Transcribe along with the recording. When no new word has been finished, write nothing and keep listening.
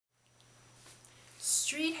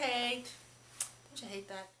Street hate. Don't you hate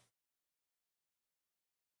that?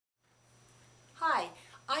 Hi,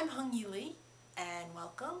 I'm Hung Yi Lee, and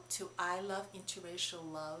welcome to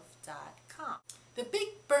iLove.InterracialLove.com. The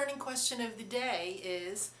big burning question of the day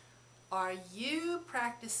is, are you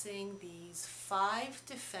practicing these 5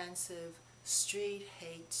 defensive street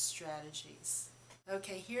hate strategies?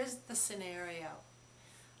 Okay, here's the scenario.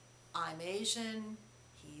 I'm Asian,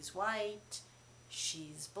 he's white,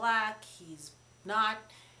 she's black, he's not.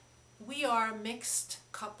 We are mixed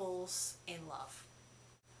couples in love.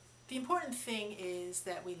 The important thing is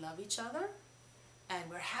that we love each other and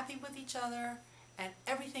we're happy with each other and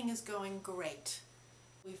everything is going great.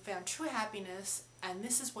 We've found true happiness, and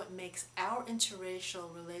this is what makes our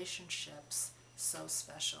interracial relationships so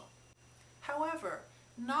special. However,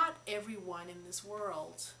 not everyone in this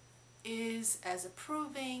world is as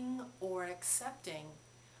approving or accepting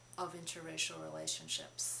of interracial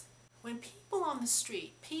relationships. When people on the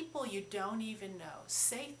street, people you don't even know,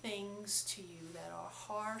 say things to you that are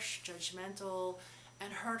harsh, judgmental,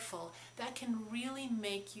 and hurtful, that can really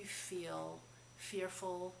make you feel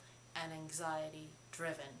fearful and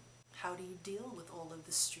anxiety-driven. How do you deal with all of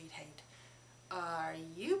the street hate? Are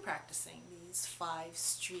you practicing these 5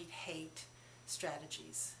 street hate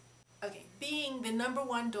strategies? Okay, being the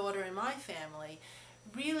 #1 daughter in my family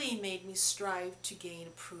really made me strive to gain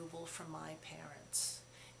approval from my parents.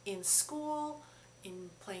 In school, in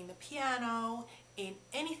playing the piano, in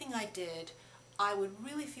anything I did, I would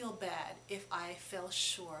really feel bad if I fell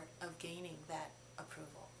short of gaining that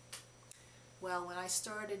approval. Well, when I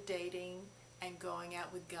started dating and going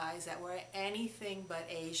out with guys that were anything but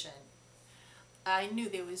Asian, I knew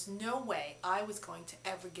there was no way I was going to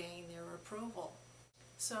ever gain their approval.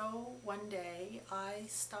 So one day I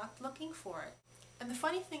stopped looking for it. And the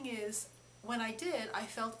funny thing is, when I did, I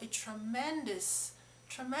felt a tremendous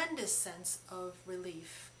sense of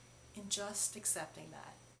relief in just accepting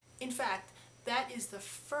that. In fact, that is the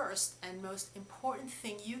first and most important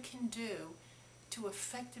thing you can do to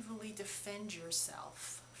effectively defend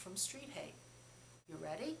yourself from street hate. You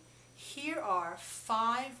ready? Here are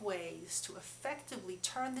 5 ways to effectively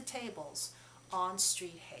turn the tables on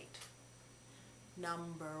street hate.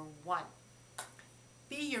 Number 1,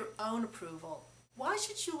 be your own approval. Why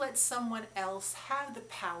should you let someone else have the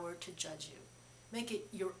power to judge you? Make it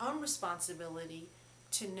your own responsibility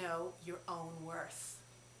to know your own worth.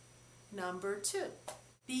 Number 2,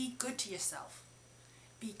 be good to yourself.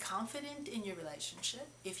 Be confident in your relationship.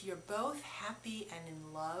 If you're both happy and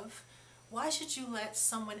in love, why should you let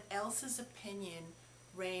someone else's opinion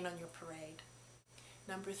rain on your parade?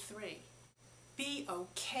 Number 3, be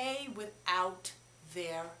okay without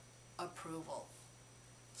their approval.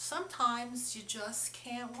 Sometimes you just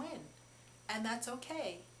can't win, and that's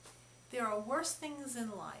okay. There are worse things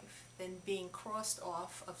in life than being crossed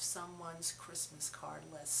off of someone's Christmas card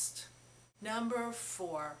list. Number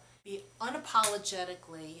 4, be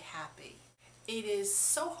unapologetically happy. It is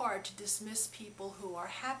so hard to dismiss people who are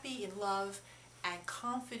happy in love and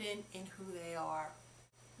confident in who they are.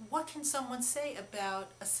 What can someone say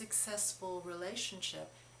about a successful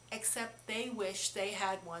relationship except they wish they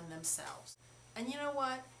had one themselves? And you know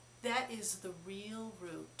what? That is the real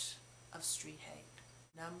root of street hate.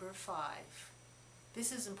 Number 5,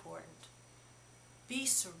 this is important. Be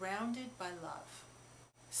surrounded by love.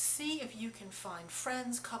 See if you can find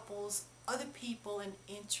friends, couples, other people in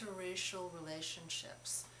interracial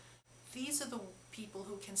relationships. These are the people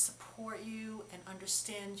who can support you and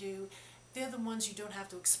understand you. They're the ones you don't have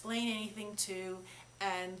to explain anything to,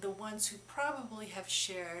 and the ones who probably have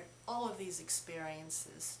shared all of these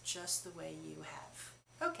experiences just the way you have.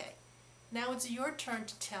 Okay, now it's your turn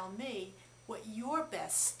to tell me what your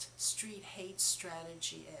best street hate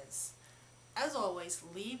strategy is. As always,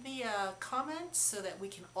 leave me a comment so that we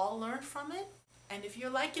can all learn from it. And if you're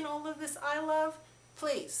liking all of this iLove,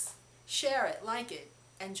 please share it, like it,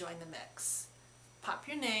 and join the mix. Pop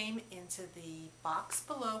your name into the box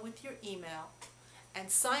below with your email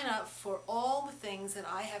and sign up for all the things that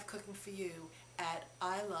I have cooking for you at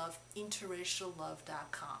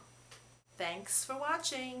iLove.InterracialLove.com. Thanks for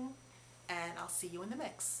watching, and I'll see you in the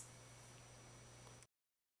mix.